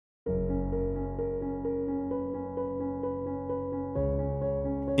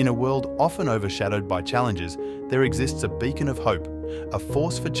In a world often overshadowed by challenges, there exists a beacon of hope, a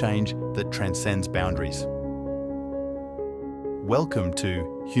force for change that transcends boundaries. Welcome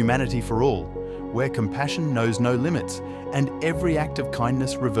to Humanity for All, where compassion knows no limits and every act of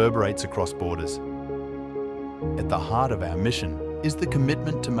kindness reverberates across borders. At the heart of our mission is the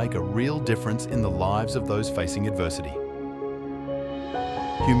commitment to make a real difference in the lives of those facing adversity.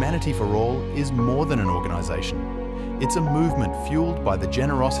 Humanity for All is more than an organisation. It's a movement fueled by the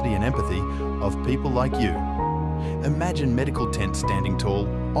generosity and empathy of people like you. Imagine medical tents standing tall,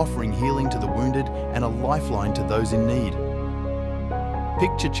 offering healing to the wounded and a lifeline to those in need.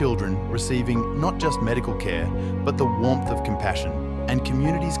 Picture children receiving not just medical care, but the warmth of compassion, and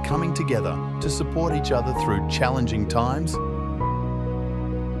communities coming together to support each other through challenging times.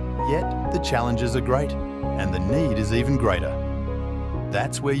 Yet the challenges are great, and the need is even greater.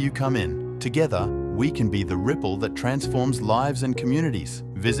 That's where you come in. Together, we can be the ripple that transforms lives and communities.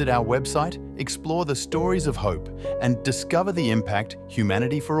 Visit our website, explore the stories of hope, and discover the impact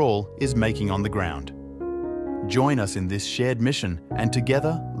Humanity for All is making on the ground. Join us in this shared mission, and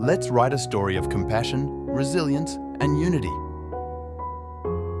together, let's write a story of compassion, resilience, and unity.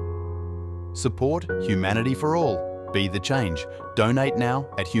 Support Humanity for All. Be the change. Donate now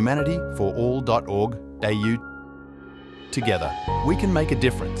at humanityforall.org.au. Together, we can make a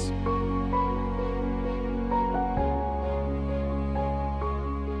difference.